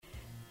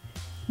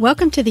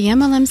Welcome to the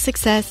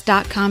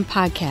MLMsuccess.com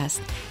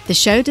podcast, the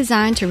show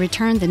designed to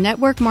return the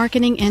network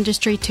marketing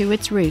industry to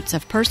its roots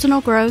of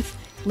personal growth,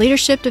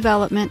 leadership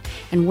development,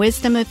 and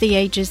wisdom of the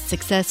ages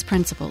success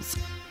principles.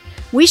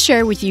 We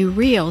share with you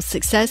real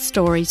success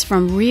stories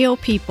from real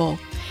people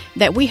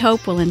that we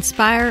hope will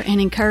inspire and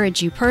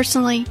encourage you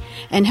personally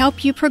and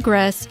help you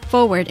progress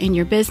forward in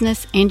your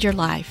business and your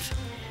life.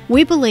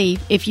 We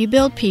believe if you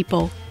build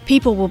people,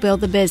 people will build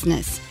the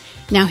business.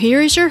 Now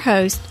here is your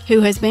host,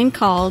 who has been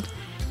called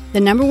the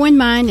number one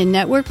mind in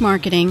network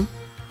marketing,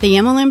 the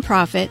MLM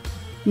Prophet,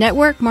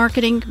 network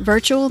marketing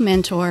virtual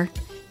mentor,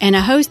 and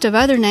a host of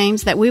other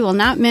names that we will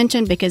not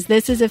mention because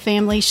this is a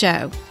family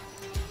show.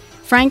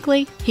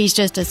 Frankly, he's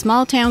just a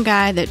small town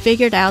guy that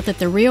figured out that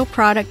the real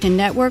product in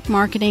network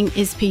marketing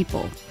is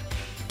people.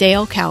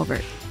 Dale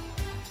Calvert.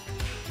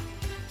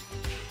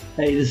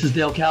 Hey, this is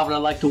Dale Calvert. I'd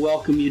like to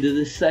welcome you to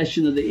this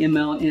session of the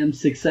MLM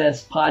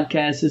Success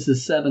Podcast. This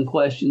is 7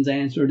 questions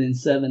answered in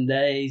 7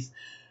 days.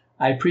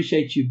 I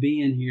appreciate you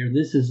being here.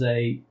 This is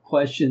a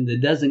question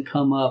that doesn't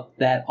come up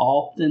that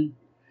often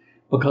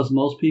because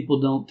most people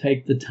don't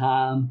take the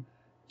time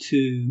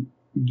to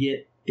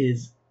get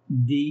as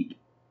deep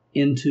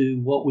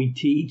into what we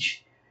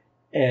teach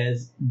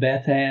as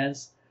Beth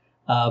has.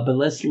 But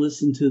let's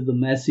listen to the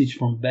message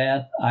from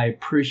Beth. I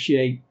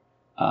appreciate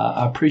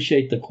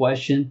the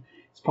question.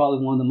 It's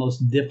probably one of the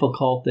most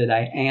difficult that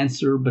I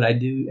answer, but I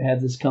do have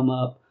this come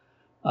up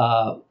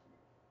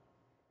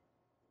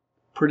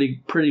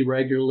pretty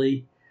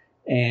regularly,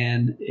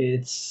 and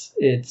it's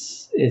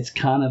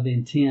kind of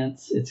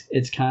intense.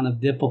 It's kind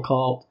of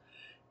difficult,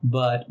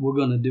 but we're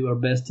going to do our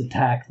best to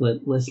tackle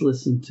it. Let's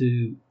listen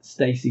to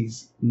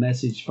Stacy's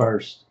message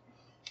first.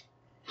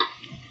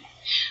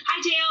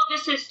 Hi, Dale.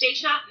 This is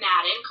Stacia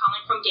Madden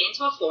calling from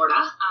Gainesville, Florida.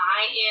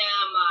 I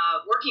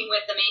am working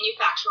with the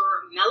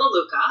manufacturer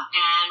Melaleuca,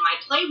 and my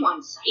Play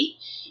One site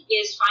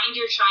is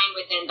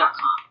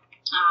findyourshinewithin.com.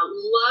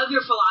 Love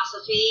your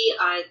philosophy.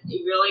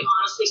 Really,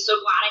 honestly, so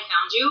glad I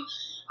found you.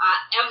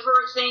 Ever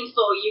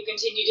thankful you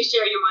continue to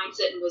share your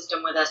mindset and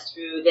wisdom with us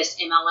through this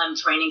MLM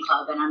training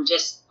club, and I'm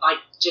just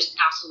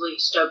absolutely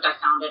stoked I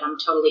found it. I'm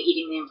totally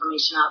eating the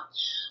information up.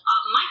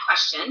 My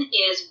question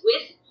is,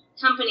 with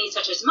companies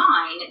such as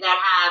mine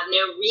that have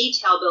no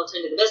retail built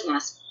into the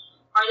business,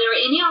 are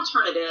there any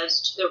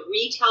alternatives to the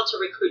retail to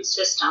recruit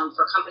system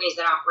for companies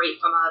that operate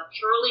from a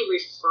purely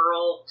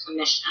referral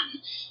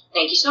commission?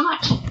 Thank you so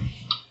much.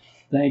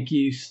 Thank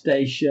you,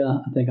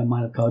 Stacia. I think I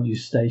might have called you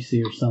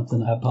Stacy or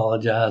something. I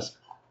apologize.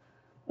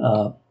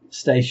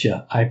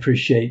 Stacia, I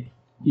appreciate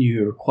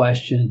your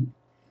question.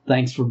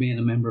 Thanks for being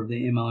a member of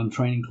the MLM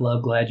Training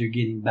Club. Glad you're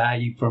getting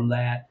value from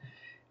that.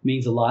 It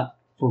means a lot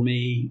for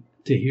me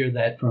to hear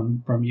that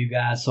from you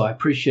guys, so I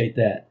appreciate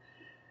that.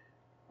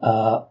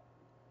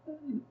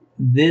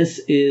 This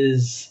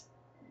is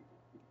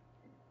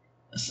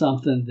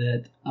something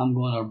that I'm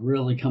going to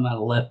really come out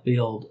of left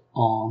field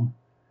on.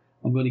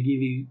 I'm going to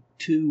give you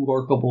 2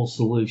 workable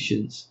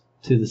solutions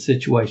to the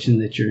situation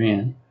that you're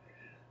in.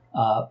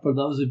 For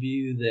those of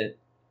you that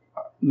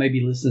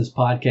maybe listen to this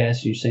podcast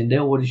and you're saying,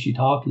 Dale, what is she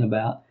talking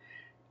about?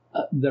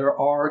 There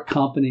are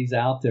companies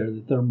out there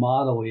that their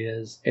motto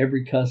is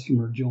every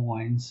customer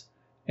joins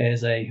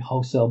as a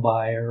wholesale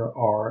buyer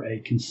or a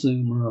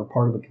consumer or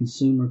part of a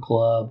consumer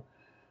club.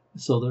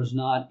 So there's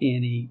not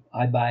any,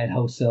 I buy it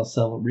wholesale,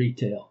 sell it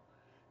retail.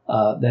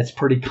 That's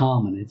pretty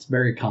common. It's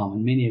very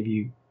common. Many of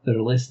you that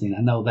are listening,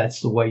 I know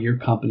that's the way your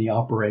company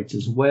operates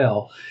as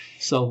well.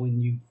 So when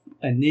you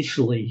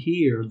initially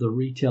hear the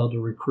retail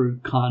to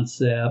recruit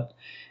concept,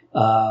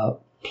 3-day,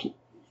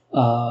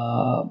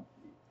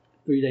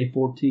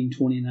 14,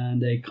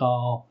 29-day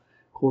call,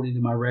 according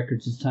to my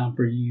records, it's time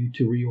for you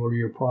to reorder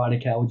your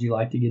product. How would you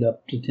like to get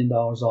up to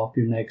 $10 off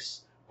your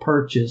next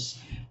purchase?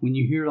 When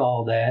you hear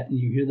all that and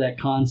you hear that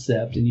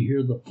concept and you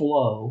hear the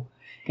flow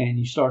and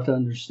you start to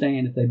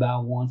understand if they buy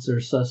once, they're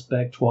a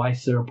suspect,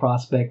 twice, they're a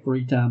prospect,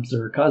 3 times,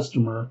 they're a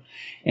customer,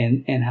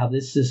 and how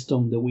this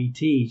system that we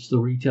teach, the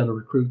retail to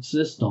recruit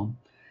system,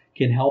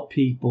 can help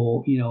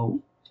people,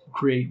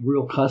 create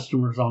real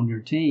customers on your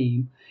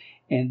team.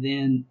 And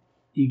then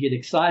you get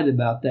excited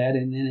about that,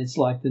 and then it's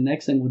like the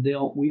next thing,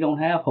 we don't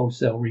have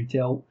wholesale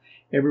retail.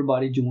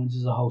 Everybody joins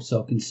as a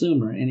wholesale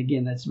consumer. And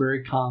again, that's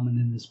very common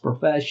in this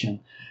profession.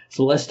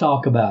 So let's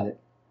talk about it.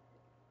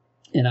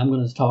 And I'm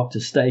going to talk to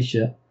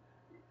Stacia,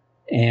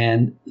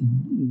 and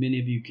many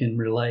of you can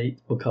relate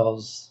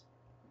because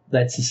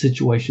that's the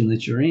situation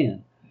that you're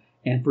in.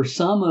 And for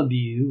some of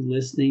you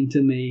listening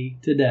to me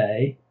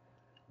today,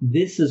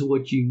 this is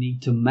what you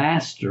need to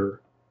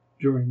master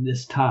during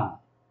this time.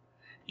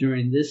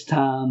 During this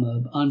time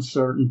of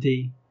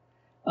uncertainty,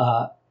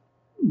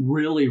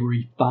 really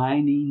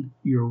refining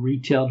your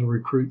retail to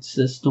recruit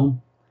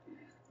system.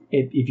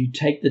 If you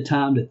take the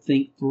time to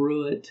think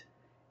through it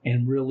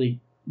and really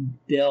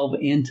delve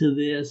into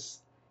this,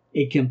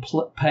 it can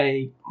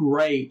pay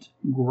great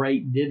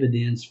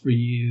dividends for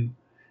you.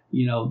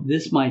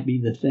 This might be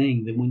the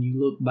thing that when you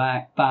look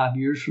back 5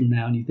 years from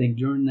now and you think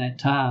during that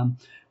time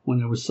when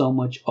there was so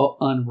much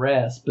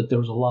unrest, but there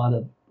was a lot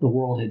of the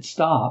world had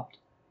stopped,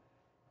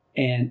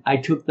 And I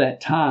took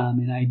that time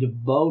and I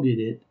devoted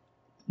it,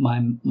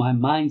 my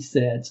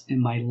mindsets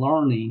and my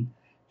learning,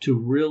 to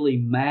really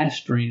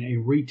mastering a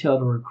retail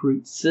to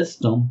recruit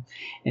system.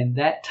 And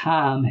that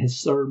time has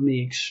served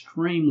me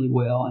extremely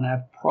well, and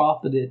I've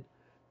profited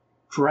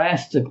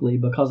drastically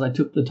because I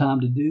took the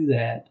time to do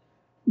that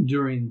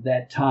during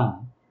that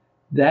time.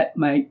 That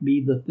might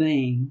be the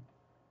thing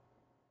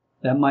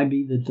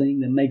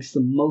that makes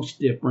the most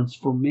difference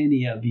for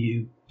many of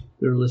you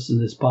that are listening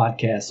to this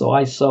podcast. So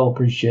I so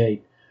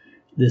appreciate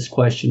this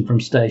question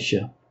from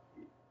Stacia.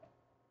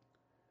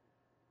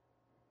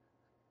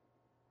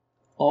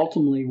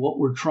 Ultimately, what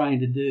we're trying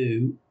to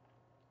do,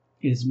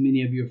 as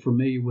many of you are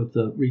familiar with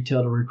the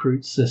retail to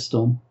recruit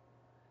system,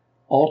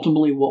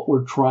 ultimately what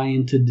we're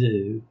trying to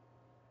do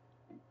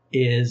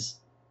is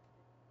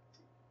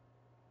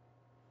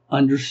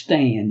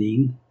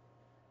understanding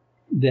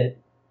that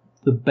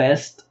the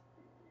best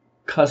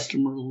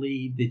customer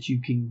lead that you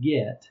can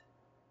get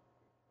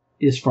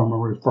is from a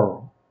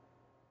referral.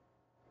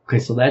 Okay,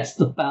 so that's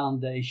the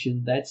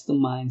foundation, that's the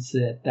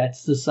mindset,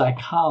 that's the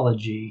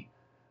psychology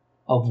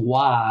of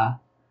why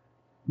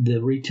the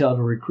retail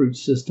to recruit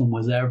system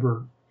was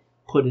ever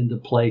put into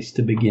place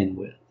to begin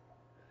with.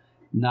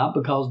 Not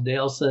because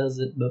Dale says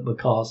it, but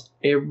because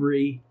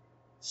every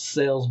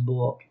sales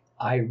book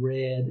I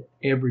read,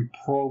 every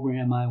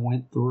program I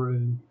went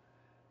through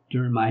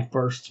during my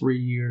first 3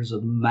 years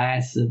of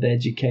massive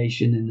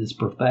education in this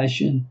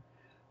profession,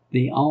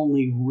 the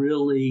only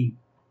really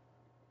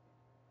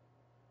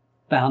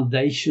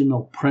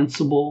foundational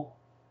principle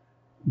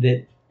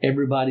that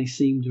everybody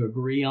seemed to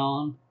agree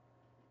on,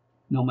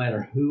 no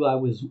matter who I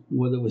was,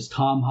 whether it was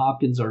Tom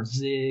Hopkins or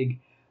Zig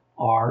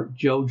or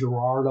Joe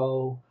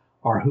Girardo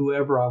or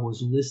whoever I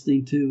was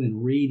listening to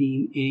and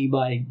reading,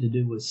 anybody to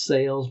do with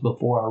sales,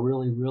 before I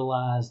really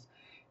realized,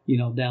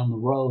 down the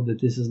road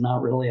that this is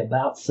not really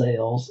about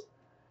sales.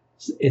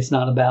 It's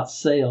not about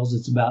sales.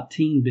 It's about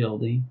team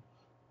building.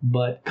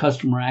 But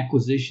customer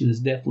acquisition is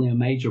definitely a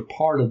major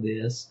part of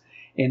this.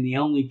 And the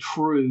only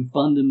true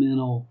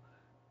fundamental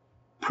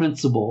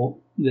principle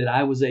that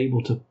I was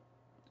able to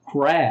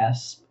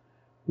grasp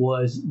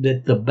was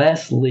that the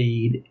best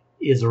lead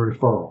is a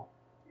referral.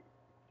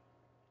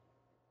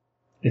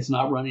 It's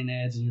not running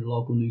ads in your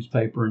local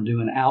newspaper and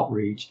doing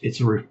outreach. It's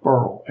a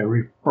referral. A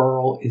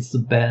referral is the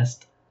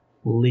best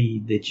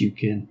lead that you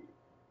can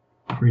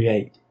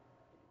create.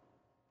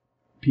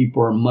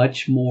 People are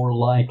much more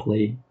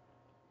likely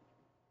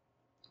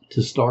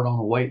to start on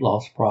a weight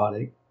loss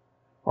product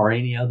or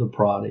any other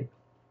product.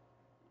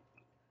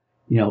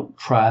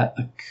 Try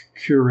a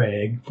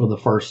Keurig for the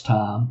first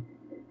time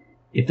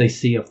if they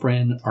see a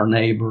friend or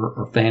neighbor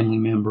or family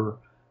member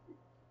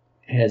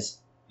has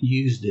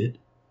used it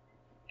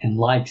and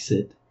likes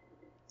it.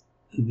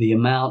 The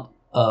amount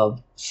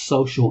of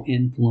social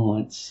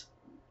influence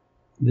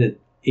that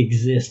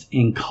exists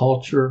in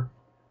culture,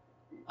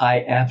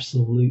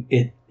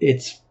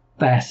 it's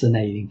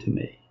fascinating to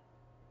me.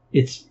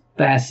 It's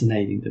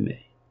fascinating to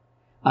me.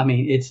 I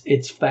mean,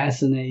 it's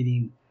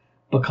fascinating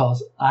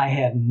because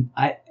I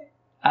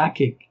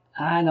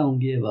don't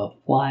give a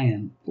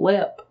flying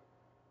flip.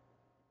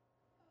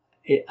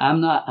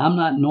 I'm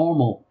not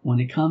normal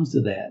when it comes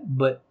to that,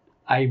 but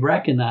I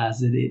recognize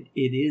that it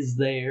is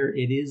there,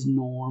 it is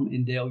norm,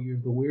 and Dale, you're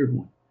the weird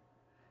one.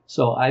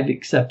 So I've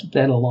accepted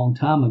that a long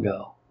time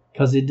ago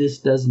because it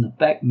just doesn't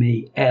affect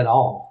me at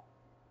all.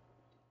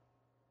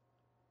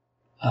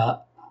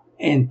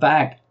 In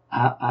fact,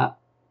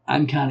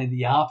 I'm kind of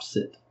the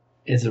opposite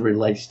as it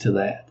relates to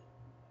that.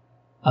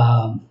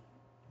 I'll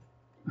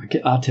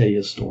tell you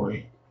a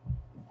story.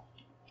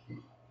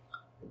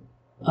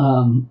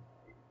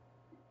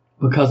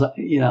 Because,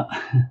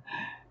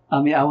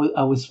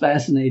 I was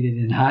fascinated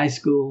in high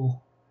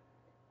school,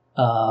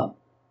 and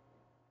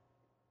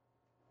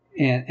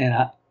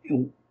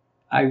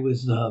I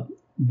was the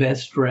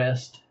best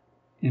dressed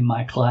in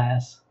my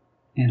class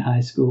in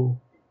high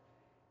school,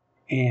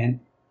 and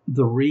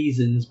the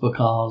reason is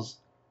because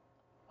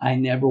I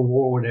never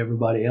wore what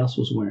everybody else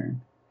was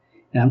wearing.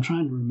 And I'm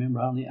trying to remember,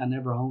 I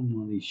never owned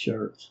one of these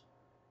shirts,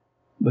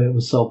 but it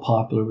was so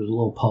popular. It was a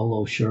little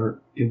polo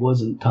shirt. It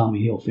wasn't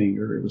Tommy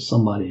Hilfiger. It was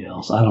somebody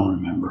else. I don't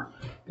remember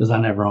because I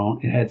never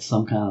owned it. It had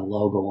some kind of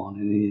logo on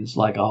it. And it's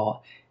like,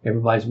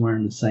 everybody's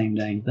wearing the same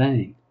dang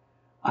thing.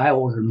 I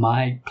ordered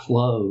my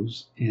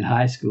clothes in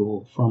high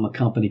school from a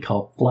company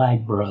called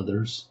Flag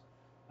Brothers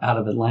out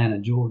of Atlanta,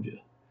 Georgia.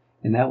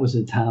 And that was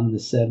the time in the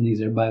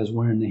 70s. Everybody was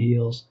wearing the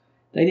heels.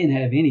 They didn't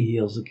have any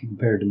heels that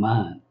compared to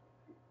mine.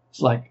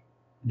 It's like,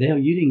 Dale,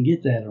 you didn't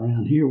get that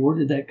around here. Where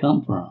did that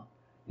come from?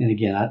 And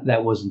again,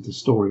 that wasn't the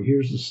story.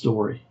 Here's the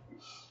story.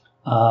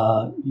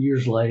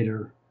 Years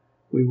later,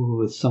 we were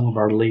with some of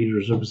our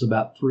leaders. There was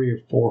about 3 or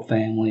 4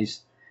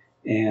 families,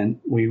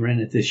 and we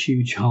rented this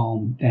huge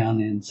home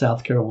down in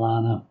South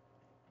Carolina,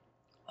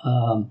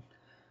 around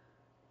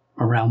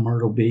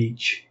Myrtle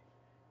Beach.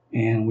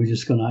 And we're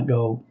just going to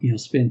go,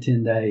 spend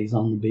 10 days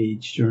on the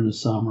beach during the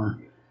summer.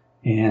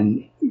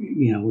 And,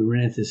 we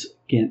rented this,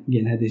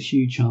 again, had this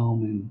huge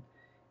home.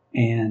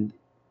 And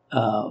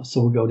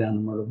so we go down to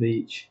Myrtle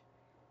Beach.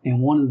 and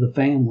one of the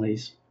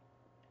families,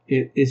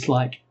 it's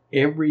like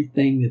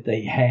everything that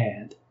they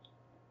had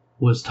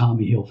was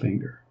Tommy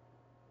Hilfiger.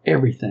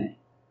 Everything.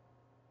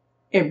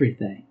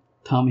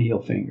 Tommy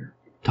Hilfiger.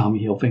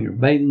 Tommy Hilfiger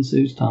bathing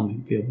suits,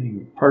 Tommy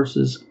Hilfiger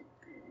purses,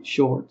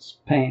 shorts,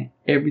 pants,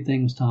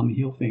 everything was Tommy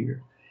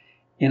Hilfiger.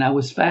 And I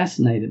was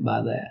fascinated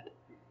by that.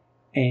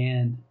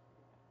 And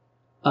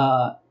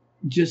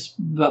just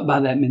by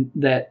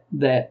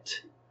that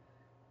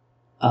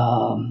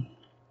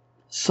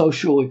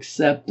social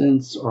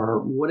acceptance or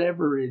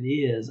whatever it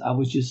is, I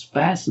was just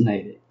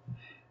fascinated.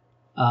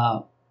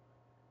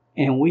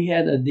 And we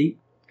had a deep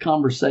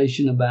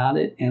conversation about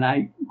it, and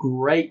I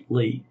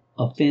greatly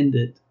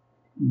offended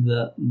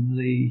the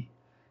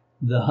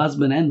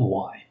husband and the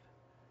wife,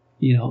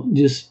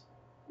 just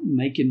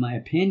making my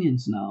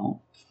opinions known.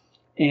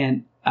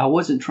 And I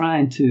wasn't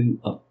trying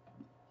to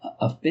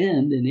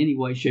offend in any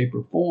way, shape,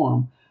 or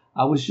form.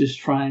 I was just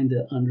trying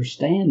to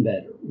understand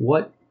better.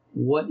 What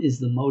is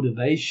the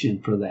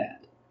motivation for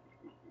that?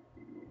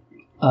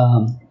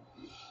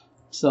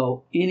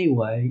 So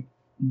anyway,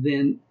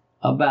 then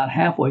about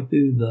halfway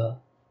through the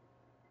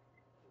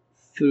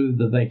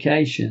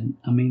vacation,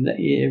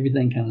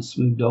 everything kind of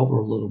smoothed over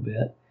a little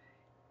bit,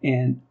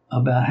 and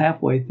about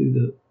halfway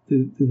through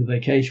the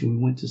vacation, we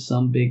went to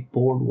some big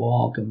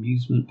boardwalk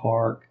amusement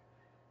park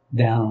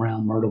down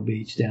around Myrtle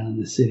Beach, down in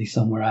the city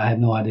somewhere. I have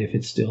no idea if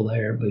it's still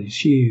there, but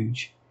it's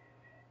huge.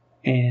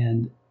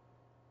 And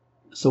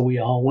so we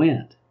all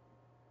went,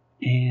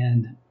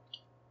 and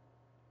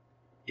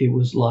it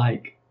was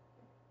like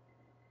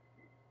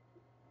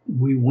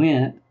we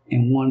went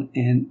and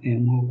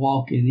we're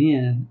walking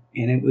in,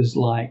 and it was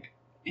like,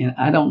 and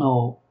I don't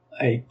know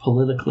a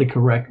politically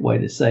correct way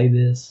to say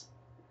this,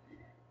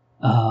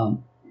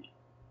 and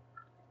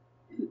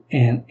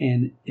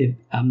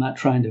I'm not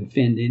trying to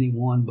offend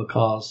anyone,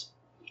 because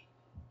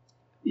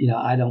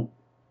I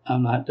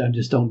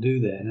just don't do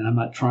that, and I'm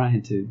not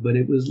trying to. But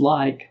it was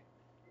like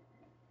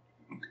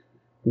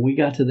when we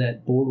got to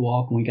that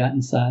boardwalk and we got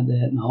inside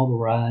that, and all the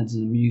rides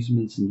and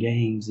amusements and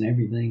games and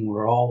everything, we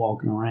were all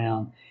walking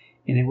around,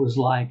 and it was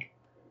like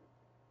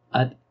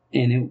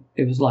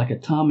it was like a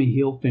Tommy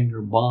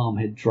Hilfiger bomb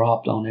had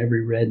dropped on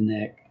every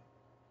redneck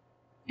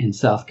in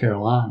South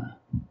Carolina.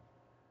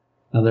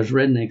 Now, there's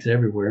rednecks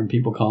everywhere, and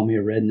people call me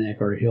a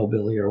redneck or a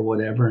hillbilly or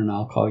whatever, and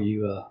I'll call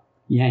you a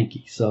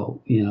Yankee.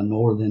 So,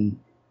 northern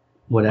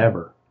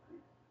whatever.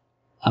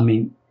 I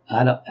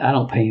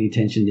don't pay any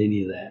attention to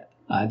any of that.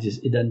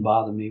 It doesn't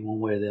bother me one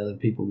way or the other.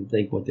 People can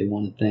think what they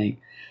want to think.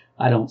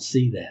 I don't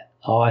see that.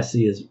 All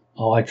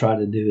I try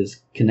to do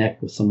is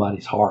connect with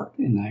somebody's heart,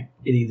 and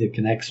it either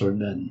connects or it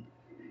doesn't.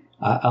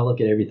 I look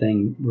at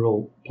everything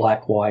real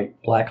black,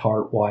 white, black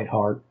heart, white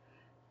heart,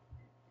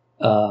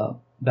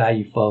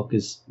 value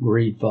focus,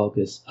 greed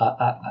focus.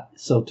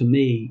 So to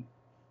me,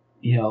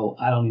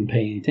 I don't even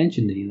pay any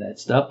attention to any of that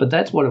stuff, but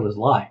that's what it was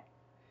like.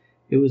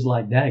 It was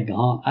like,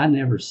 daggone, I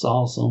never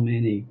saw so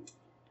many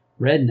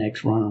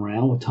rednecks running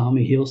around with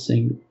Tommy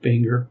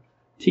Hilfiger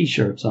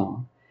t-shirts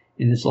on.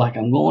 And it's like,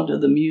 I'm going to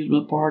the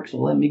amusement park, so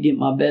let me get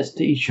my best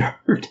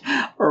t-shirt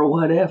or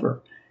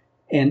whatever.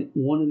 And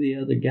one of the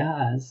other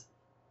guys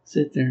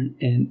sit there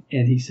and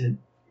he said,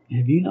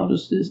 have you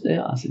noticed this,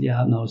 Dale? I said,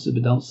 yeah, I've noticed it,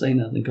 but don't say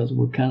nothing, because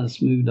we're kind of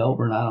smoothed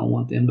over and I don't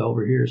want them to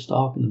overhear us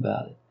talking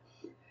about it.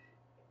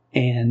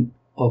 And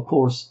of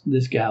course,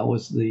 this guy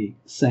was the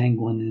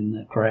sanguine in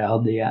the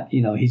crowd.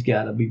 He's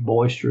got to be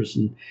boisterous.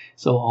 And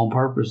so on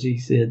purpose, he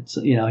said,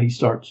 he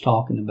starts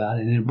talking about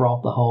it, and it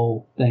brought the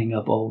whole thing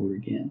up over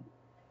again.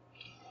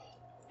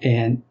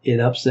 And it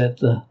upset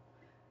the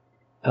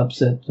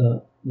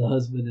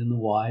husband and the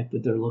wife,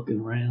 but they're looking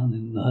around,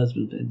 and the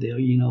husband said, Dale,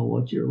 you know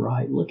what? You're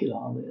right. Look at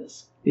all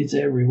this. It's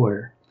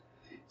everywhere.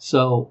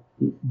 So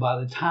by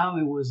the time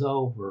it was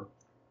over,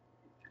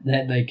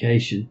 that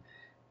vacation,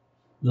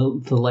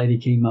 the lady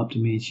came up to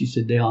me and she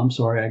said, Dale, I'm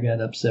sorry I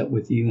got upset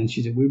with you. And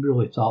she said, we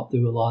really thought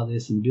through a lot of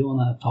this, and Bill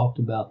and I have talked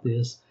about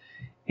this.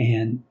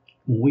 And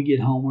when we get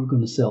home, we're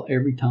going to sell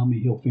every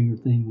Tommy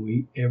Hilfiger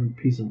thing, every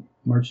piece of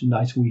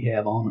merchandise we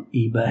have on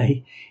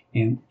eBay.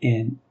 And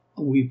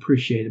we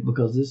appreciate it,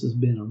 because this has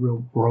been a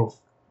real growth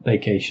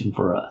vacation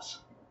for us.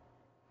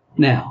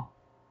 Now,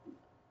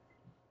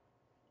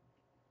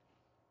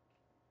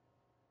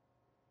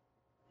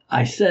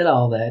 I said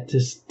all that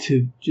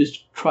to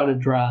just try to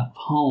drive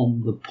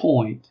home the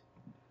point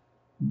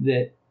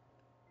that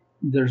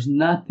there's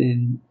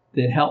nothing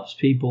that helps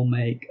people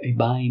make a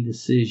buying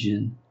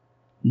decision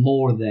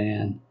more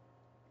than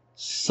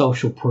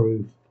social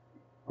proof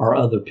or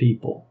other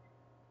people.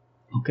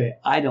 Okay,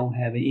 I don't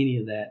have any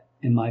of that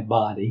in my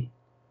body,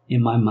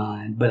 in my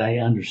mind, but I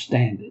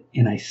understand it,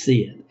 and I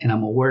see it, and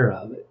I'm aware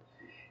of it,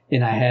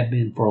 and I have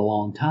been for a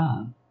long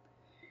time.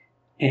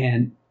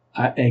 And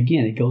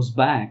again, it goes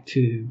back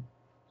to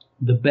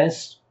the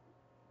best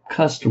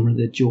customer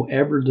that you'll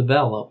ever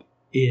develop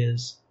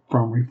is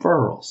from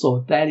referral. So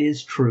if that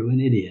is true,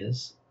 and it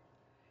is,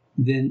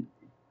 then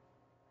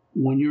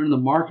when you're in the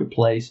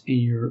marketplace and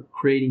you're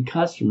creating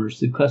customers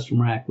through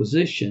customer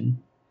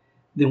acquisition,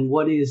 then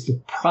what is the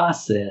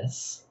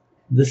process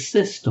the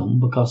system,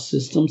 because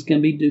systems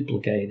can be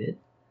duplicated.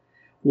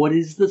 What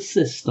is the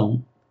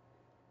system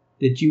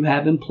that you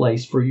have in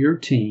place for your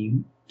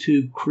team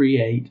to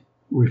create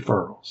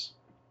referrals?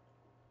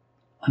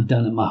 I've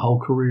done it my whole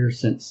career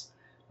since,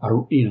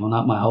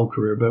 not my whole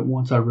career, but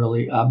once I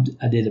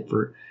did it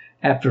for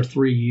after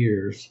 3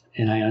 years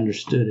and I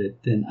understood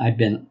it, then I've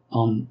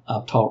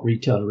taught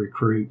retail to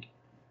recruit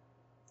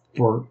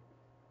for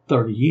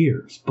 30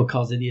 years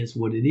because it is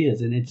what it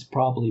is. And it's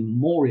probably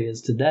more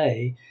is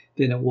today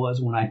than it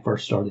was when I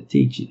first started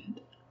teaching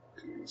it.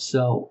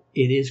 So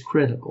it is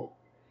critical.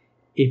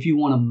 If you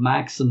want to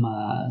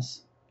maximize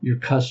your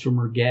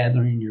customer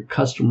gathering, your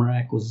customer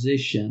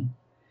acquisition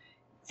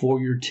for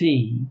your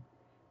team,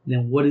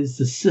 then what is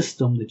the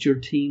system that your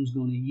team's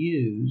going to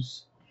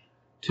use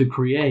to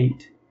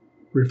create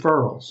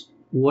referrals?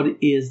 What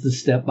is the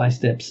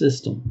step-by-step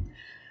system?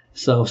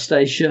 So,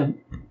 Stacia,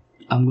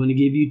 I'm going to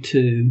give you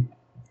 2.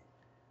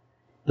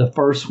 The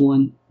first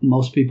one,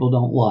 most people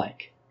don't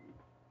like.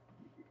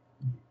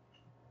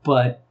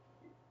 But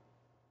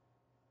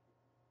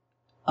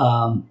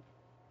and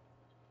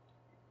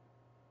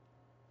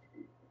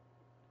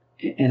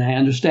I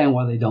understand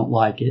why they don't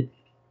like it,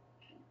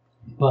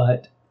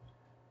 but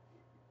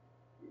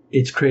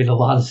it's created a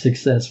lot of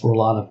success for a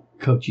lot of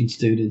coaching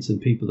students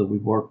and people that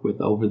we've worked with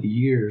over the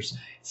years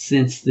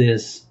since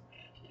this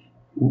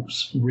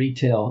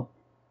retail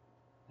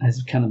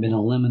has kind of been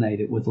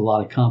eliminated with a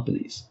lot of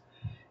companies.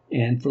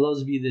 And for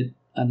those of you that,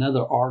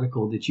 another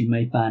article that you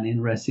may find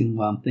interesting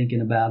while I'm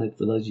thinking about it,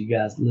 for those of you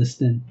guys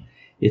listening,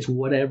 it's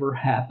Whatever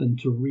Happened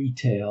to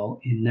Retail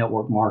in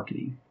Network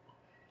Marketing.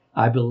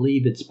 I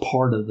believe it's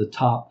part of the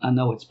top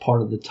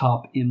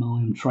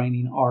MLM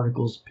training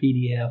articles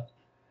PDF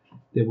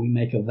that we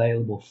make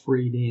available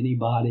free to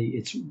anybody.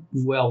 It's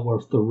well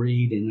worth the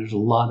read, and there's a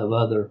lot of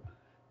other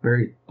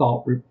very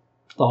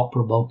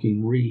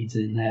thought-provoking reads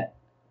in that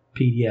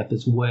PDF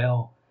as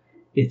well.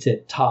 It's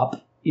at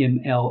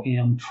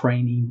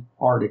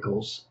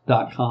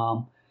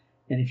topmlmtrainingarticles.com.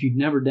 And if you've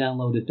never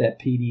downloaded that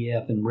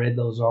PDF and read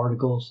those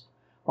articles,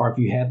 or if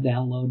you have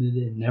downloaded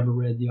it and never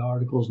read the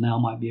articles, now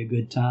might be a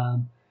good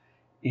time.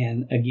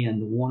 And again,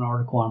 the one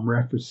article I'm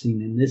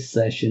referencing in this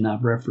session,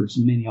 I've referenced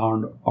many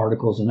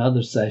articles in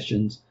other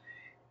sessions,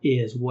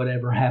 is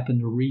Whatever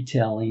Happened to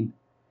Retailing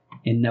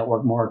in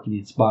Network Marketing.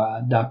 It's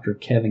by Dr.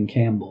 Kevin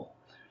Campbell.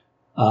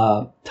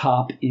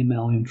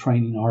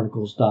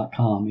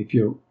 Topmlmtrainingarticles.com.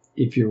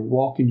 If you're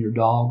walking your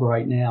dog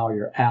right now or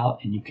you're out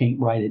and you can't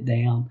write it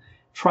down,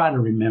 try to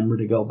remember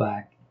to go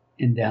back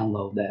and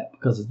download that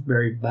because it's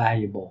very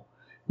valuable.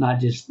 Not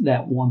just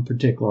that one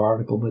particular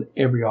article, but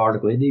every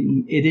article. It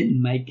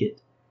didn't make it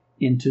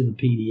into the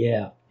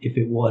PDF if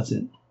it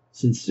wasn't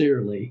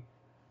sincerely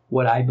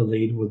what I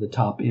believed were the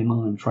top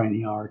MLM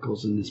training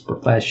articles in this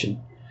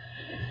profession.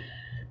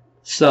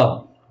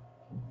 So,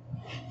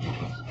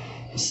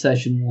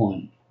 session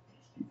 1,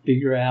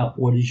 figure out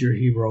what is your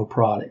hero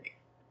product.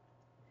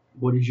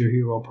 What is your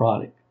hero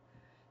product?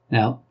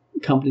 Now,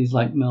 companies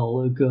like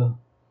Melaleuca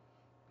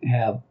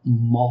have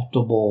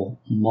multiple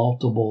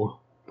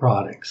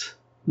products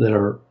that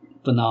are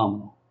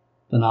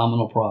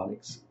phenomenal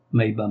products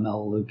made by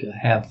Melaleuca,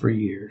 have for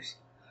years.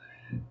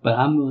 But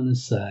I'm going to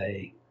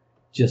say,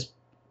 just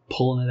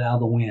pulling it out of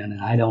the wind, and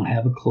I don't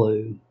have a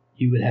clue,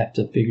 you would have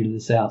to figure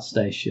this out,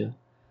 Stacia,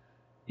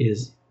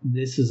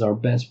 this is our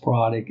best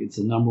product. It's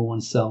the number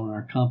one seller in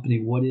our company.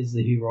 What is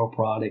the hero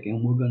product?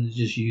 And we're going to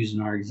just use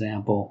in our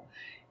example,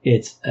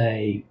 it's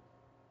a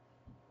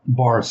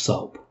bar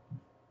soap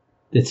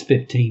that's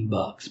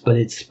 $15, but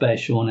it's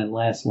special and it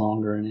lasts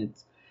longer, and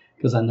it's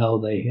because I know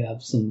they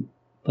have some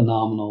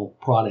phenomenal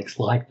products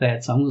like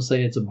that. So I'm going to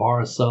say it's a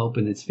bar of soap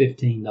and it's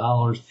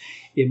 $15.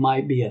 It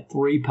might be a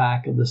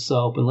 3-pack of the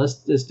soap, and let's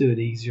do it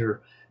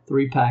easier.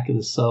 3-pack of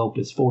the soap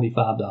is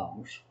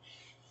 $45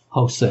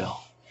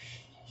 wholesale.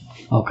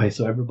 Okay,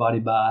 so everybody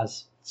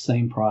buys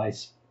same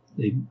price.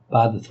 They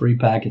buy the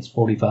 3-pack, it's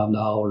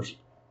 $45.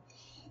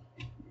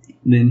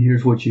 Then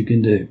here's what you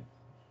can do.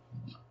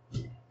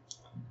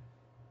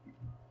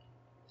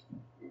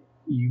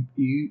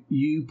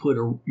 You put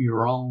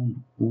your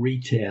own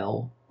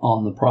retail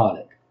on the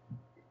product,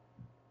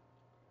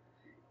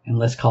 and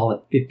let's call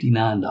it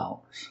 $59.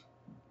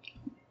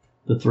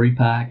 The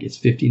 3-pack is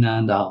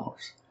 $59.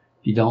 If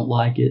you don't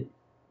like it,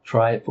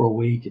 try it for a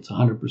week. It's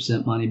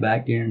 100% money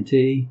back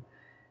guarantee.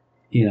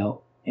 You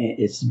know,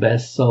 it's the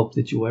best soap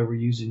that you'll ever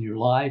use in your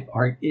life.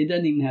 Or it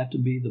doesn't even have to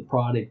be the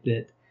product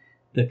that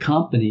the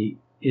company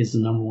is the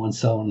number one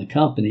seller in the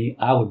company.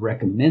 I would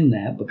recommend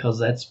that because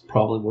that's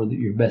probably where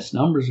your best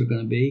numbers are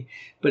going to be.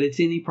 But it's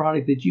any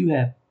product that you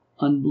have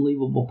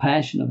unbelievable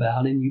passion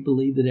about and you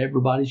believe that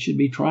everybody should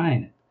be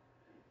trying it.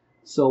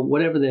 So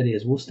whatever that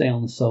is, we'll stay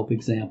on the soap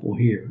example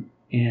here.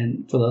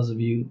 And for those of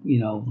you,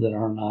 that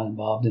are not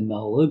involved in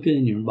Melaleuca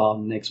and you're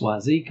involved in an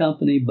XYZ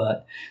company,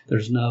 but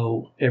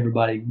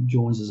everybody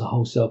joins as a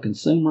wholesale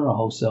consumer, a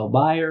wholesale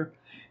buyer,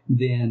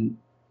 then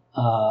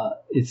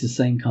it's the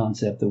same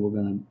concept that we're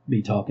going to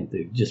be talking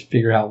through. Just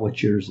figure out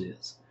what yours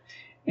is.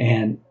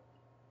 And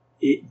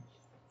it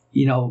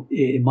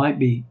might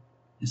be,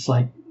 it's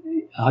like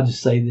I'll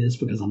just say this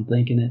because I'm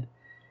thinking it.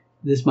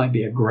 This might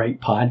be a great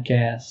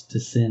podcast to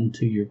send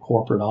to your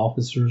corporate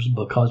officers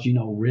because,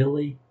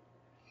 really,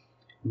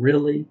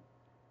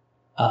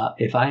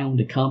 if I owned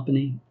a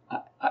company,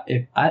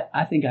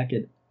 I think I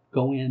could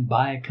go in,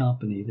 buy a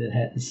company that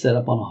had set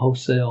up on a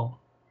wholesale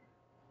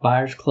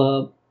buyers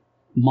club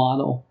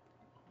model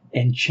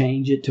and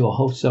change it to a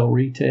wholesale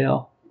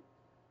retail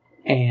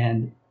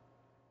and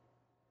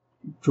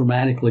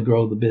dramatically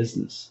grow the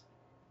business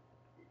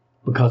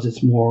because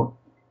it's more,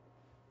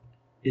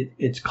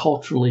 it's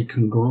culturally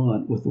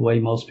congruent with the way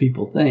most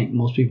people think.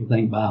 Most people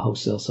think buy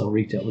wholesale, sell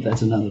retail, but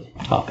that's another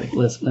topic.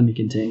 Let me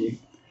continue.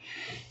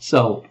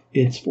 So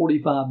it's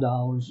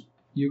 $45.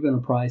 You're going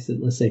to price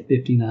it, let's say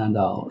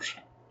 $59.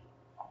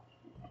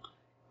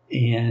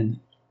 And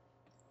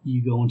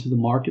you go into the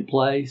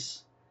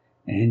marketplace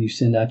and you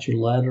send out your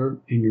letter,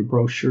 and your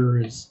brochure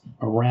is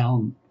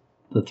around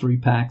the 3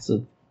 packs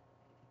of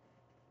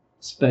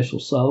special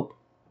soap.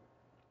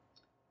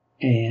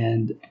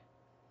 And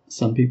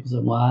some people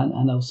said, well,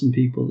 I know some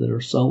people that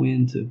are so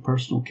into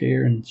personal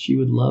care and she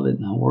would love it,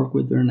 and I work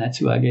with her, and that's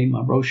who I gave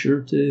my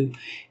brochure to.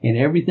 And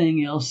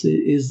everything else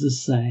is the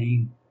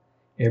same.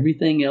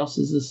 Everything else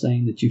is the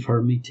same that you've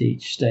heard me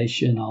teach,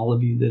 Stacia, and all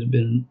of you that have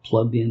been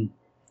plugged in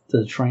to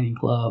the training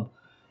club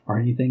or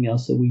anything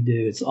else that we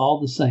do. It's all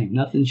the same.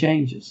 Nothing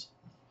changes.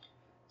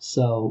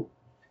 So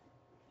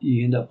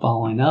you end up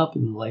following up,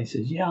 and the lady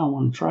says, yeah, I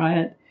want to try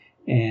it.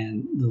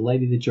 And the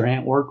lady that your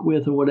aunt worked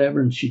with or whatever,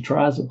 and she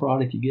tries the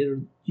product, you get her,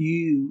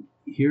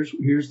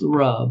 here's the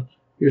rub.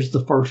 Here's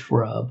the first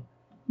rub.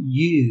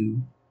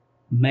 You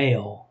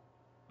mail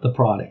the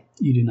product.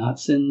 You do not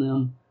send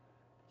them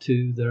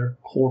to their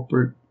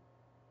corporate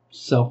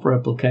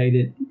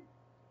self-replicated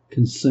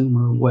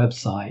consumer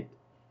website.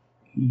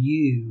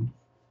 You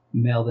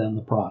mail them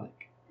the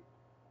product.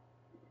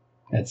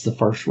 That's the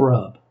first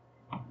rub.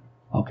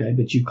 Okay,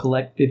 but you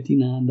collect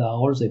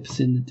 $59. They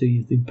send it to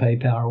you through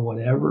PayPal or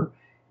whatever,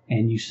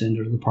 and you send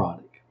her the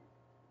product.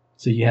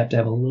 So you have to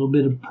have a little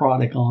bit of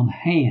product on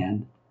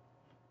hand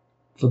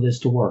for this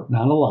to work.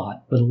 Not a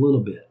lot, but a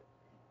little bit.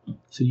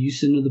 So you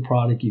send her the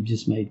product, you've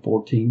just made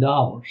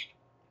 $14.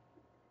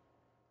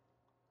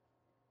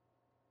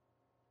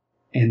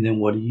 And then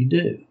what do?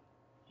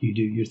 You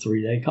do your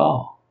 3-day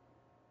call.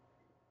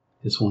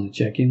 Just want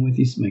to check in with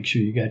you, make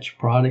sure you got your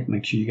product,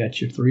 make sure you got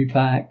your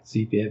 3-pack,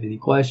 see if you have any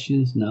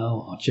questions.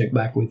 No, I'll check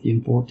back with you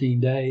in 14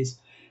 days.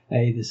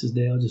 Hey, this is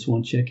Dale, just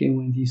want to check in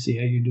with you, see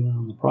how you're doing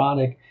on the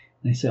product.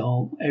 And they say,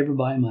 oh,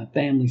 everybody in my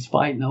family's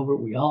fighting over it.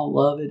 We all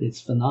love it.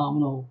 It's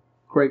phenomenal.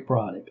 Great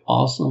product.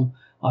 Awesome.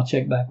 I'll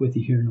check back with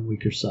you here in a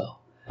week or so.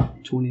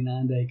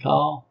 29-day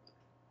call.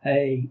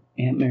 Hey,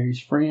 Aunt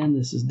Mary's friend,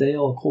 this is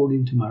Dale.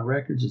 According to my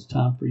records, it's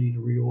time for you to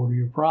reorder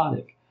your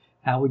product.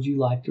 How would you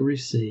like to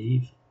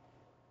receive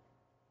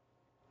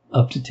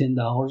up to $10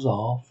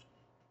 off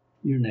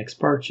your next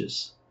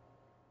purchase?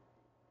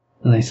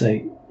 And they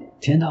say,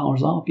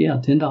 $10 off? Yeah,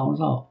 $10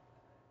 off.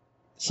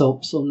 So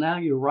now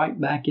you're right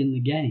back in the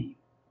game.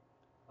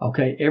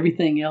 Okay,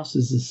 everything else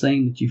is the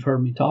same that you've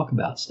heard me talk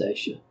about,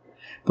 Stacia.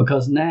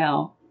 Because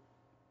now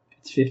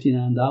it's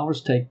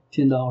 $59, take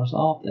 $10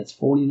 off, that's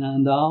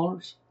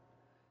 $49,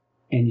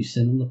 and you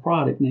send them the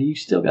product. Now you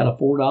still got a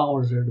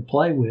 $4 there to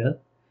play with,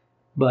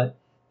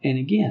 and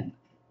again,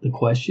 the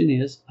question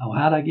is,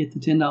 how do I get the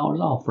 $10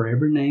 off? For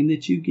every name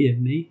that you give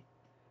me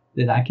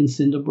that I can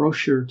send a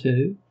brochure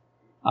to,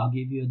 I'll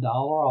give you $1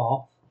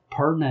 off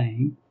per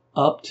name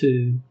up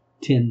to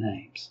 10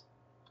 names.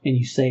 And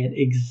you say it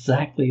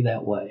exactly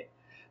that way.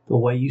 The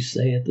way you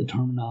say it, the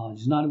terminology.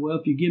 It's not, well,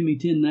 if you give me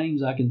 10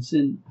 names I can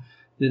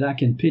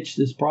pitch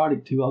this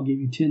product to, I'll give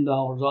you $10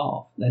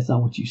 off. That's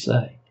not what you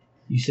say.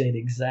 You say it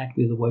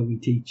exactly the way we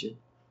teach it.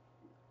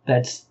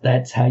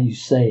 That's how you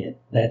say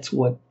it. That's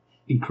what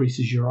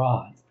increases your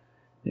odds.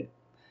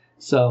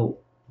 So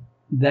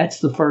that's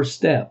the first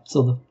step.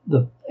 So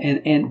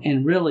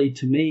and really,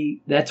 to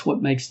me, that's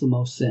what makes the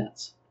most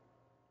sense.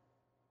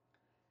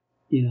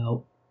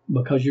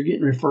 Because you're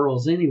getting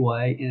referrals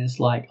anyway, and it's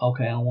like,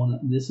 okay,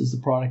 this is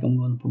the product I'm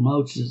going to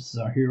promote. This is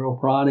our hero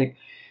product.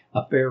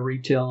 A fair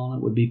retail on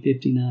it would be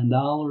 $59.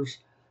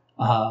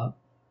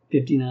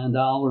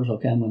 $59.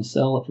 Okay, I'm going to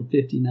sell it for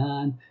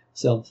 $59.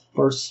 Sell the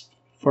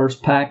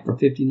first pack for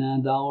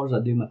 $59. I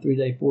do my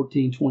 3-day,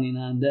 14,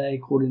 29-day.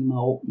 According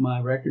to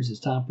my records, it's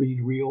time for you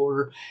to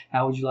reorder.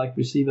 How would you like to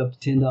receive up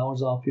to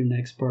 $10 off your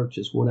next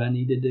purchase? What I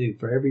need to do,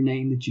 for every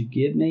name that you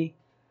give me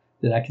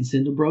that I can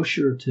send a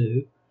brochure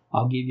to,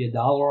 I'll give you $1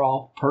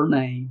 off per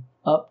name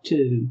up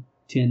to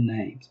 10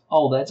 names.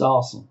 Oh, that's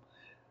awesome.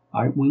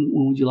 All right, when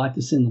would you like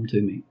to send them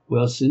to me?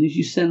 Well, as soon as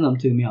you send them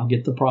to me, I'll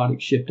get the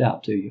product shipped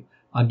out to you.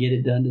 I'll get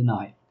it done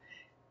tonight.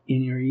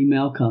 In your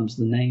email comes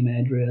the name,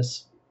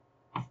 address,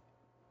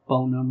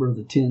 phone number of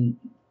the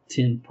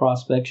 10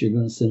 prospects you're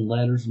going to send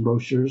letters and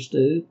brochures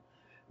to.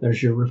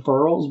 There's your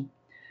referrals.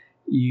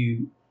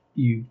 You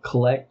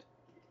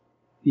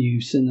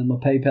send them a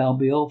PayPal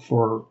bill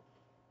for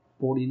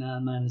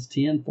 $49 minus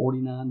 $10,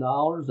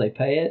 $49. They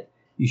pay it.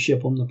 You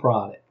ship them the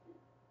product.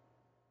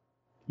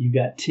 You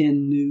got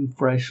 10 new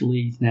fresh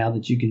leads now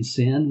that you can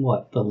send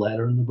what? The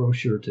letter and the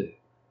brochure to.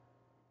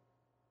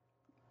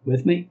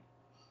 With me?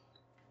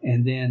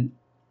 And then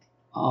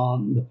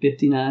on the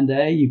 59th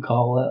day, you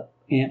call up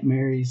Aunt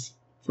Mary's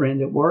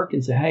friend at work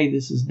and say, hey,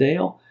 this is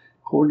Dale.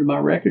 According to my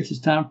records, it's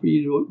time for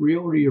you to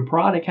reorder your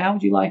product. How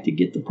would you like to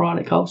get the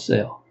product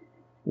wholesale?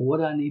 Well, what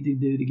do I need to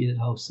do to get it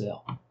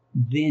wholesale?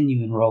 Then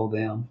you enroll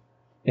them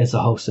as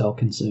a wholesale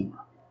consumer.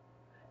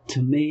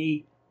 To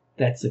me,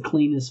 that's the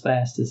cleanest,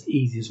 fastest,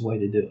 easiest way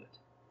to do it.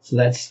 So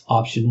that's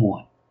option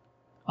one.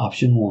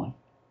 Option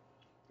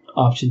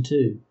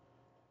 2,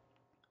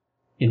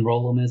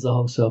 enroll them as a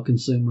wholesale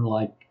consumer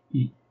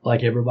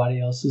like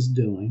everybody else is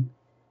doing.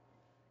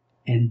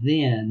 And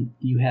then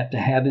you have to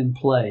have in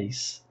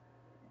place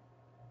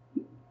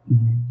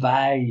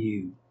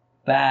value.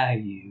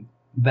 And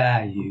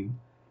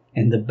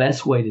the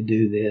best way to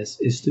do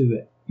this is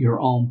through your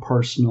own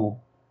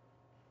personal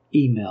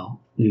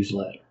email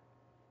newsletter.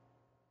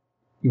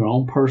 Your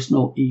own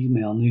personal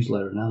email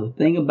newsletter. Now, the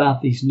thing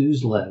about these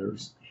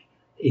newsletters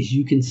is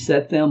you can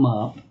set them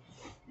up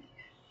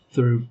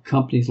through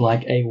companies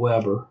like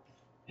AWeber,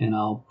 and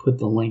I'll put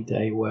the link to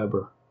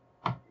AWeber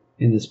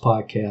in this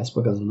podcast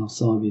because I know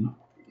some of you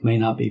may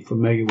not be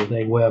familiar with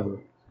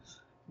AWeber.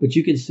 But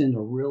you can send a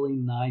really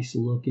nice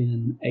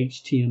looking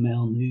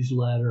HTML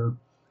newsletter,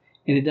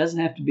 and it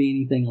doesn't have to be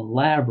anything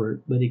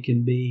elaborate, but it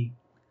can be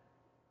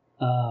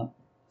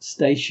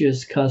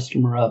Stacia's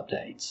customer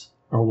updates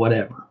or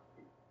whatever.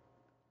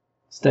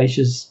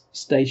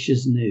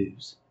 Stacia's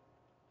news.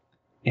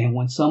 And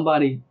when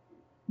somebody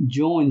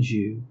joins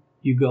you,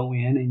 you go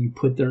in and you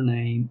put their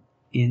name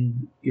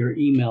in your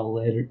email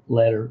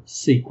letter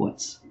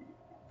sequence.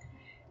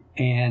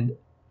 And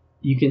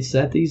you can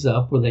set these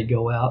up where they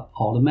go out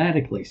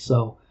automatically.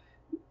 So,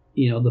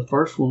 the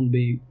first one would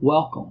be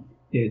welcome.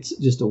 It's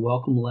just a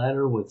welcome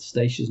letter with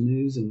Stacia's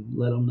news, and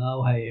let them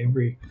know, hey,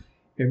 every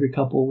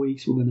couple of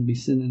weeks we're going to be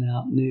sending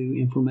out new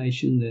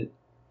information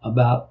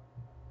about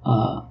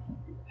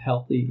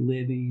healthy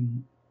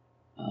living,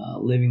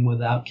 living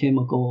without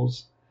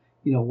chemicals,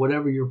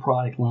 whatever your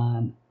product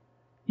line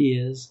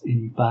is,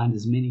 and you find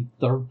as many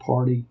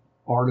third-party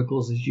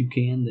articles as you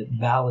can that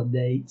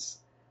validates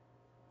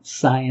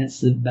science,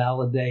 that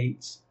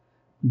validates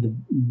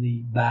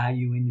the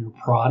value in your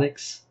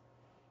products.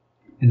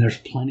 And there's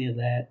plenty of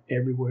that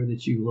everywhere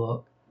that you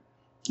look.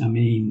 I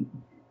mean,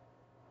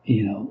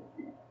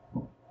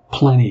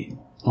 plenty.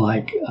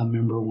 Like, I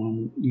remember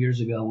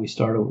years ago we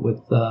started with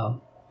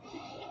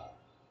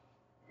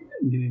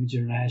New Image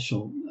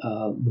International,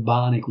 the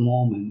Bionic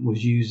Woman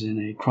was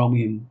using a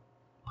chromium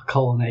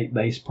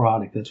picolinate-based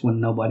product. That's when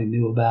nobody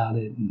knew about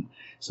it. And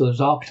so there's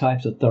all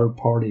types of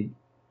third-party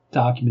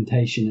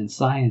documentation and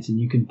science, and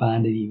you can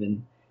find it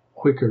even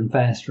quicker and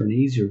faster and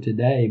easier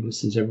today, but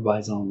since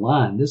everybody's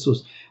online.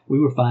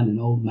 We were finding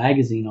old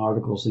magazine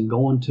articles and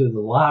going to the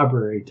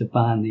library to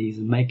find these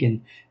and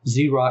making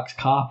Xerox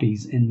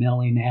copies and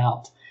mailing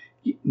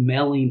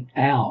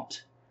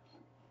out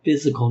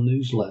physical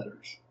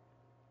newsletters.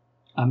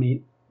 I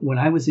mean, when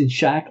I was in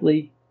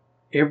Shackley,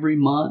 every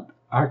month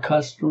our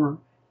customer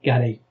got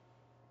a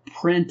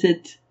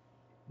printed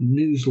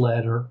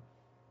newsletter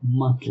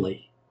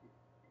monthly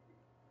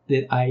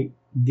that I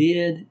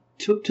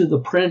took to the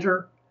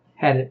printer,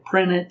 had it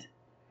printed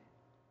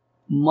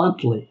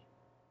monthly.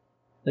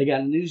 They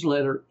got a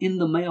newsletter in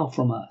the mail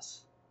from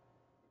us.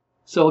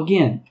 So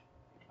again,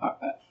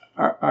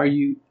 are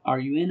you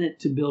in it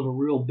to build a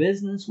real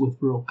business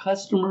with real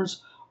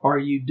customers, or are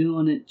you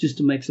doing it just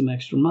to make some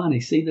extra money?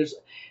 See,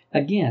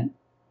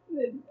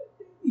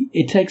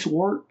 it takes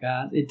work,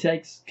 guys. It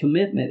takes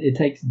commitment. It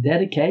takes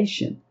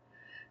dedication.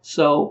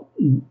 So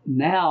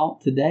now,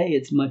 today,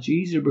 it's much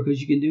easier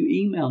because you can do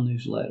email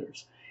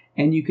newsletters.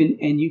 And you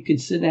can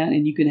sit down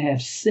and you can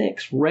have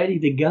 6 ready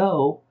to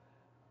go,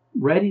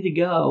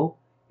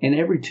 and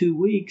every 2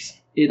 weeks,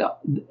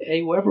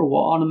 AWeber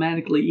will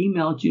automatically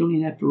email it. You don't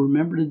even have to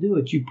remember to do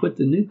it. You put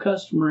the new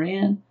customer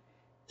in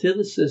to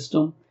the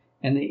system,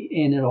 and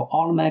it'll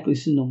automatically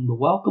send them the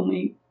welcome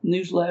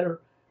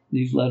newsletter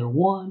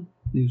 1,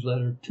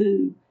 newsletter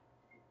 2,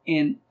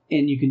 and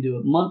you can do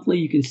it monthly.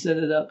 You can set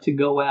it up to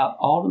go out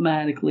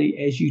automatically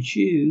as you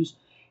choose.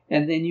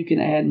 And then you can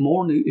add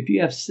more new. If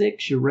you have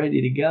 6, you're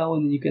ready to go.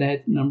 And then you can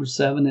add number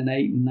 7 and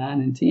 8 and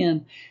 9 and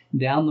 10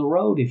 down the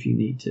road if you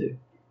need to.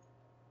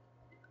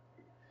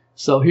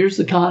 So here's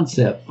the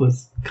concept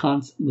with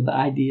the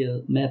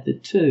idea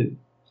method 2.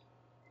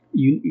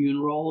 You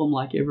enroll them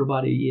like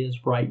everybody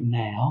is right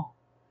now.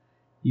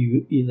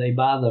 They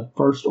buy the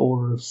first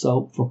order of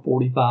soap for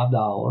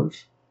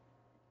 $45.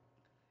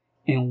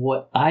 And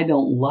what I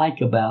don't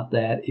like about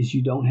that is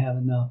you don't have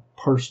enough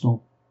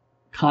personal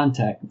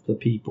contact with the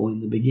people in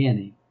the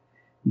beginning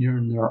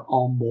during their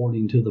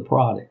onboarding to the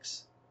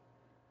products.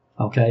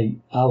 Okay,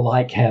 I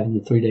like having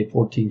the 3-day,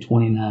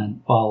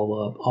 14-29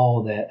 follow-up, all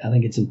of that. I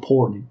think it's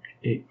important.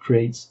 It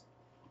creates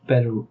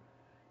better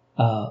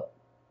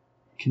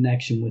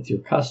connection with your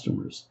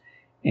customers.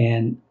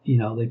 And,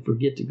 they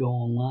forget to go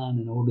online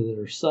and order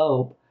their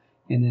soap,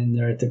 and then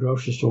they're at the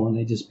grocery store and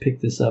they just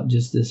pick this up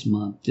just this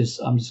month.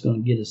 I'm just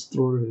going to get us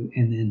through.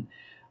 And then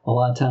a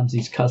lot of times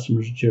these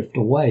customers drift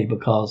away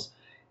because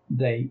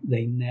they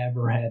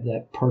never have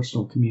that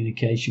personal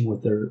communication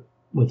with their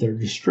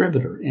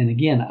distributor. And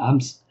again,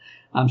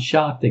 I'm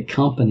shocked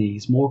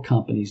that more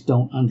companies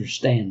don't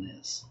understand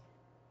this.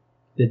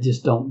 They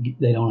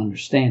don't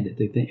understand it.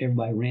 They think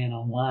everybody ran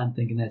online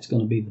thinking that's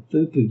going to be the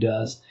foo-foo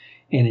dust,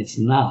 and it's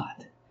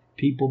not.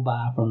 People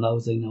buy from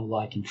those they know,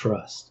 like, and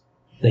trust.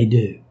 They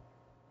do.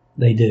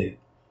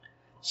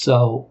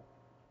 So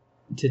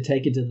to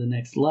take it to the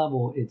next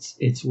level,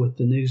 it's with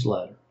the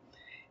newsletter.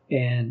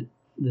 And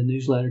the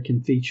newsletter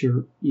can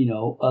feature,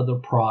 other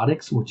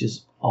products, which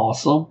is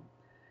awesome,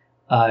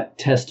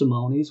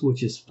 testimonies,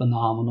 which is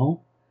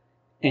phenomenal.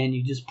 And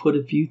you just put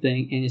a few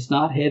things, and it's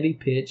not heavy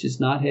pitch, it's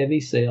not heavy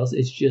sales,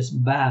 it's just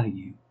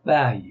value.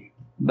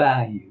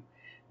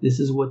 This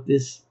is what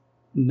this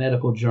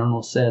medical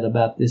journal said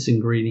about this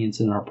ingredients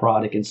in our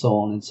product, and so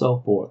on and so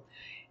forth.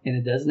 And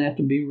it doesn't have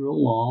to be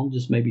real long,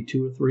 just maybe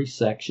 2 or 3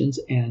 sections,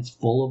 and it's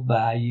full of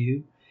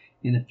value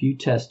and a few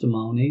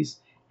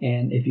testimonies.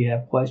 And if you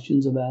have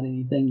questions about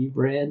anything you've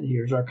read,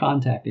 here's our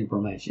contact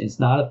information.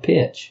 It's not a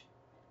pitch.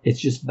 It's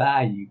just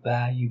value.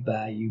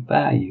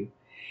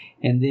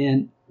 And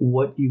then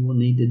what you will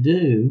need to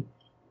do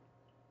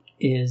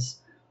is,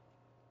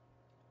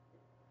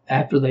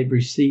 after they've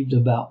received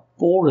about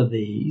 4 of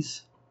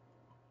these,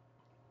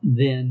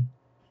 then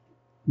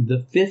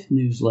the 5th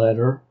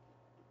newsletter,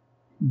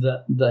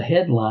 the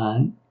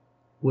headline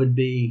would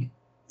be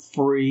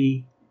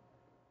free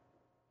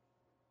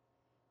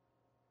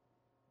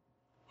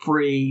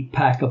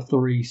pack of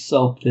 3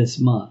 soap this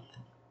month.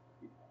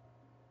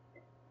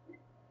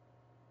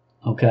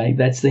 Okay,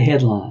 that's the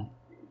headline.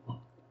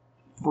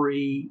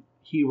 Free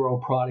hero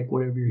product,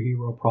 whatever your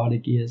hero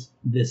product is,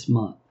 this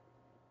month.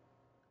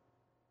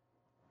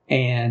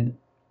 And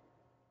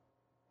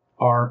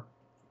our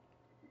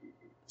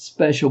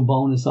special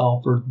bonus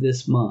offer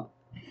this month.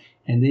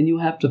 And then you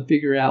have to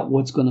figure out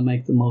what's going to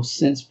make the most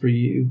sense for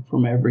you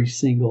from every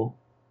single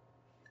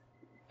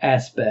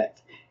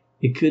aspect.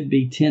 It could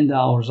be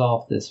 $10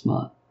 off this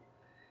month.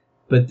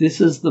 But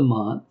this is the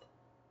month.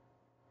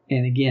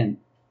 And again,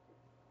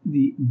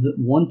 the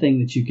one thing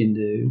that you can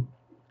do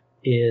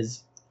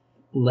is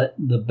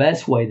the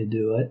best way to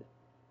do it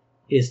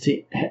is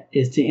to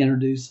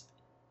introduce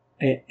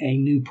a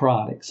new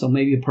product. So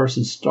maybe a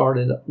person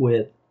started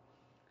with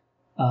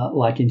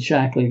like in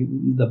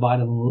Shaklee, the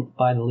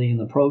Vitaly and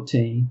the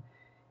protein,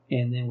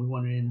 and then we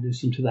wanted to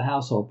introduce them to the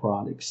household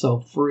products. So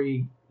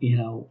free,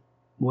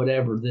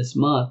 whatever this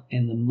month,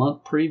 and the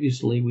month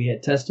previously we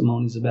had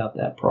testimonies about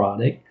that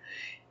product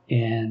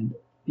and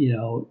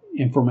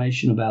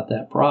information about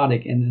that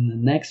product, and then the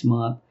next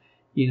month,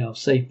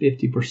 say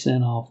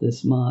 50% off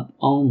this month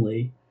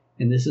only,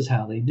 and this is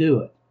how they do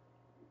it.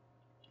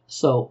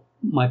 So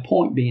my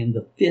point being,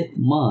 the 5th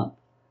month,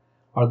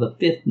 or the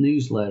 5th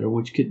newsletter,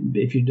 which could,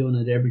 if you're doing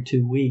it every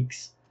 2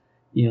 weeks,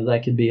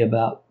 that could be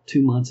about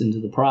 2 months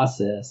into the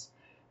process.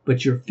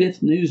 But your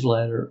 5th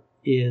newsletter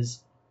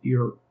is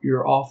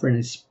you're offering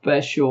a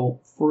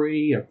special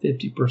free or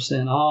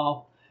 50%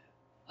 off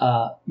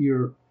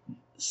your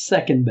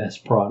second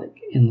best product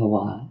in the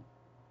line.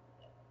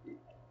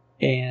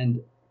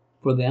 And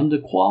for them to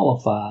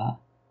qualify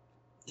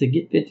to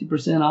get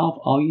 50% off,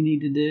 all you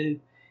need to do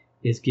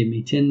is give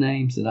me 10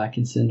 names that I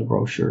can send a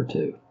brochure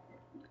to.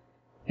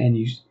 And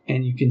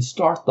you can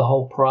start the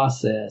whole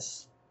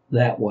process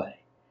that way.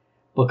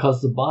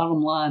 Because the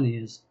bottom line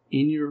is,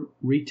 in your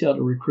retail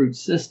to recruit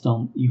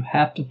system, you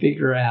have to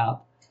figure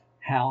out,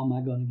 how am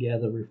I going to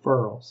gather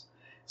referrals?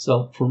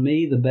 So for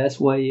me, the best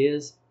way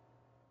is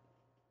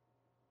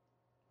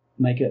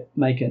make a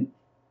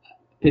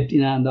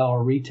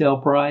 $59 retail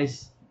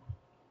price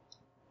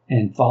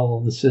and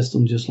follow the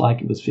system just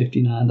like it was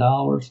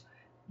 $59.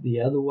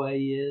 The other way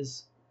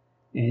is,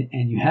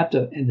 and you have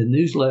to, and the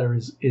newsletter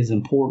is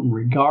important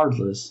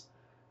regardless,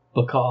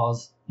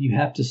 because you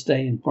have to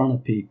stay in front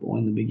of people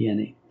in the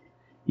beginning.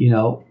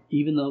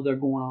 Even though they're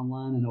going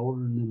online and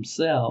ordering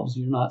themselves,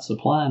 you're not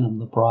supplying them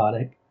the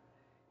product.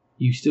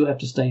 You still have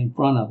to stay in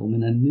front of them.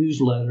 And a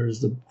newsletter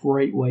is the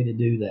great way to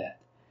do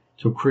that,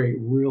 to create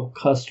real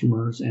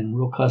customers and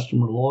real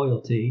customer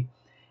loyalty.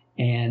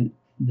 And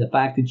the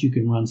fact that you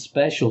can run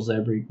specials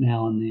every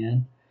now and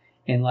then,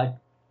 and like,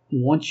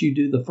 once you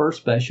do the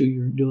first special,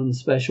 you're doing the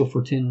special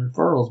for 10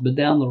 referrals. But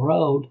down the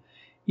road,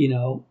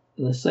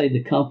 let's say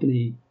the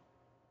company,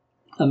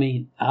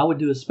 I would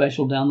do a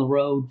special down the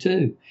road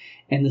too.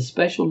 And the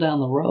special down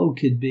the road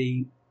could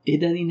be,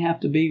 it doesn't even have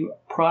to be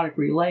product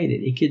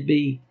related. It could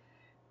be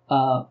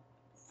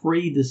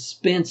free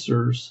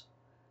dispensers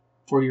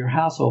for your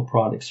household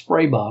product,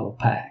 spray bottle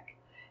pack.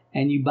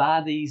 And you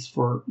buy these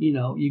for,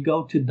 you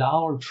go to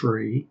Dollar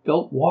Tree,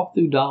 go walk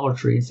through Dollar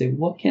Tree and say,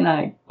 what can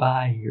I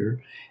buy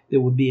here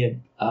that would be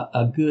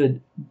a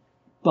good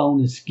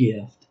bonus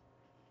gift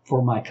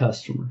for my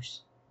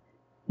customers?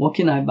 What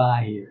can I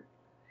buy here?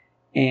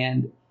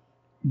 And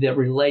that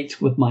relates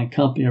with my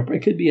company. Or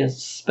it could be a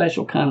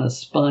special kind of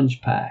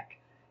sponge pack.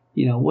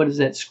 What is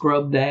that,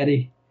 Scrub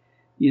Daddy?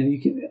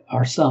 you can,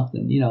 or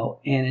something,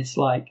 and it's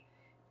like,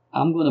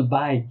 I'm going to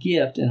buy a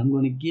gift and I'm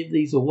going to give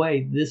these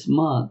away this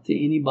month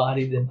to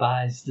anybody that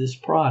buys this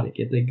product.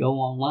 If they go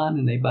online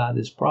and they buy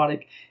this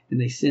product and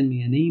they send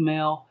me an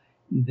email,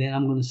 then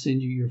I'm going to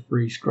send you your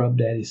free Scrub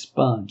Daddy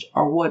sponge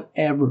or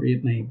whatever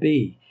it may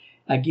be.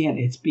 Again,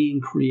 it's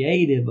being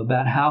creative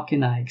about how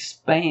can I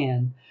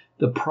expand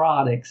the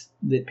products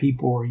that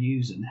people are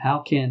using. How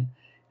can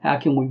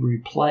we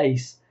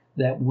replace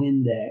that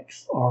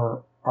Windex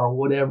or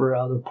whatever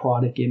other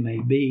product it may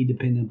be,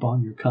 depending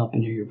upon your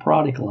company or your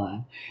product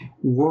line.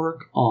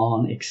 Work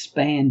on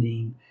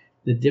expanding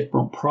the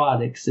different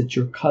products that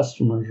your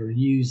customers are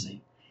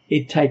using.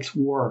 It takes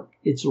work.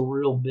 It's a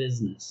real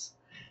business.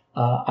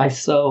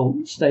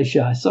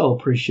 Stacia, I so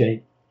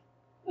appreciate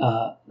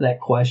that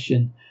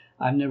question.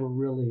 I've never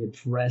really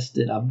addressed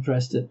it. I've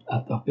addressed it,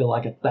 I feel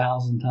like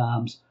 1,000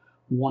 times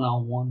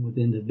one-on-one with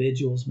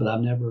individuals, but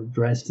I've never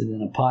addressed it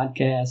in a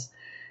podcast.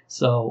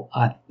 So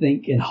I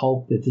think and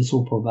hope that this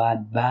will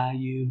provide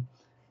value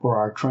for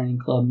our training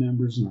club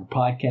members and our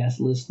podcast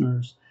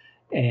listeners.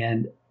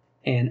 And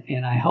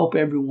I hope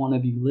every one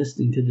of you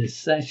listening to this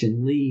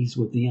session leaves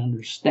with the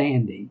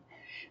understanding,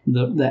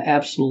 the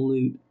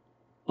absolute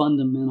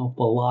fundamental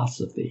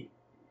philosophy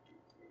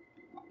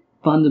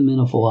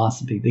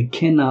that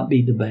cannot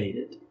be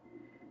debated,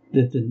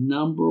 that the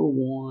number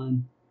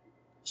one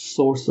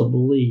source of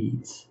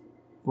leads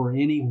for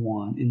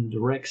anyone in the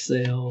direct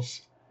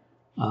sales,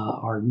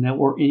 our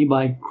network,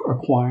 anybody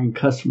acquiring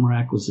customer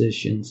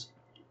acquisitions,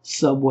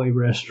 Subway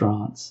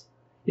restaurants,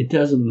 it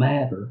doesn't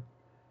matter.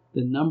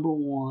 The number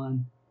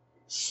one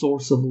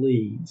source of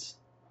leads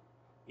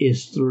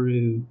is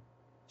through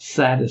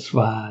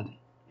satisfied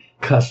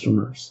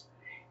customers.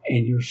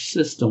 And your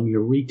system,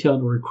 your retail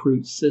to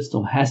recruit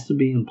system, has to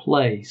be in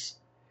place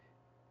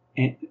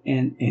and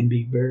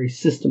be very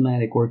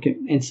systematic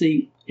working. And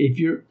see, if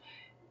you're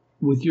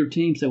with your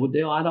team, say, well,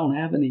 Dale, I don't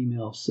have an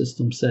email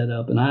system set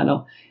up, and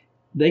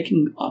they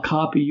can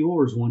copy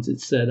yours once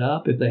it's set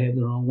up if they have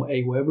their own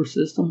AWeber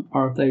system,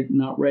 or if they're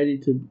not ready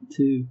to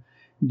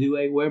do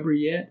AWeber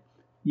yet,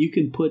 you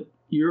can put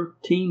your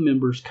team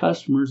members'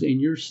 customers in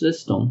your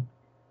system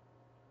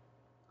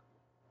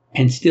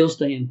and still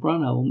stay in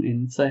front of them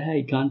and say,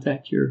 hey,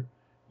 contact your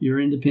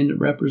independent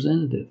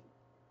representative.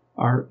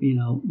 Or,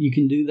 you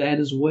can do that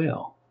as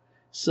well.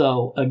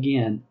 So,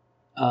 again,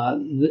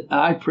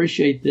 I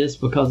appreciate this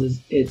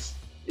because it's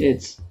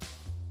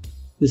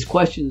this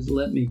question has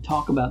let me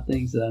talk about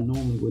things that I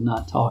normally would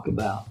not talk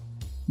about,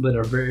 but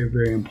are very,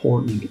 very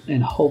important.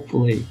 And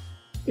hopefully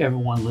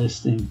everyone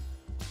listening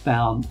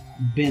found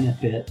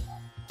benefit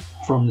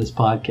from this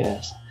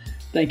podcast.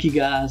 Thank you,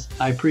 guys.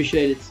 I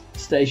appreciate it,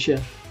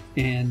 Stacia.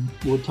 And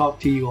we'll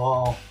talk to you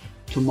all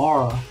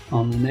tomorrow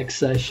on the next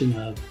session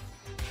of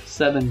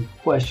 7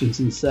 Questions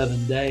in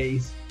 7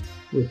 Days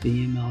with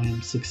the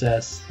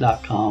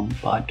MLMsuccess.com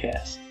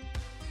podcast.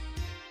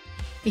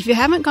 If you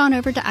haven't gone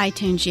over to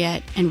iTunes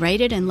yet and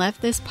rated and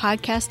left this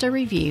podcast a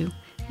review,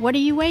 what are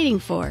you waiting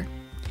for?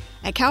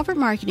 At Calvert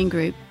Marketing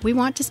Group, we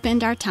want to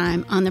spend our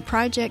time on the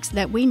projects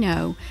that we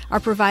know are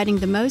providing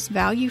the most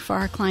value for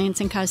our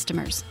clients and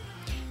customers.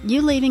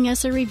 You leaving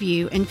us a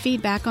review and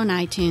feedback on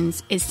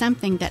iTunes is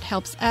something that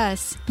helps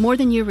us more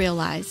than you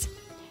realize.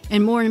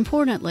 And more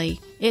importantly,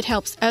 it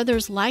helps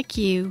others like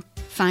you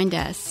find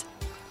us.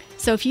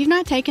 So if you've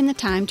not taken the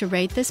time to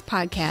rate this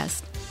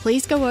podcast,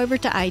 please go over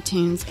to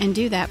iTunes and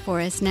do that for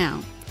us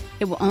now.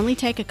 It will only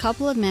take a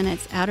couple of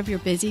minutes out of your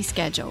busy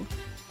schedule.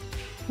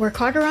 Work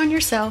harder on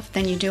yourself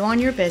than you do on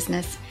your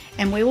business,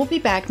 and we will be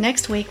back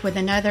next week with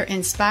another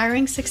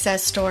inspiring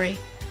success story,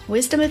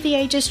 wisdom of the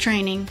ages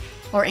training,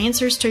 or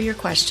answers to your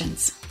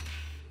questions.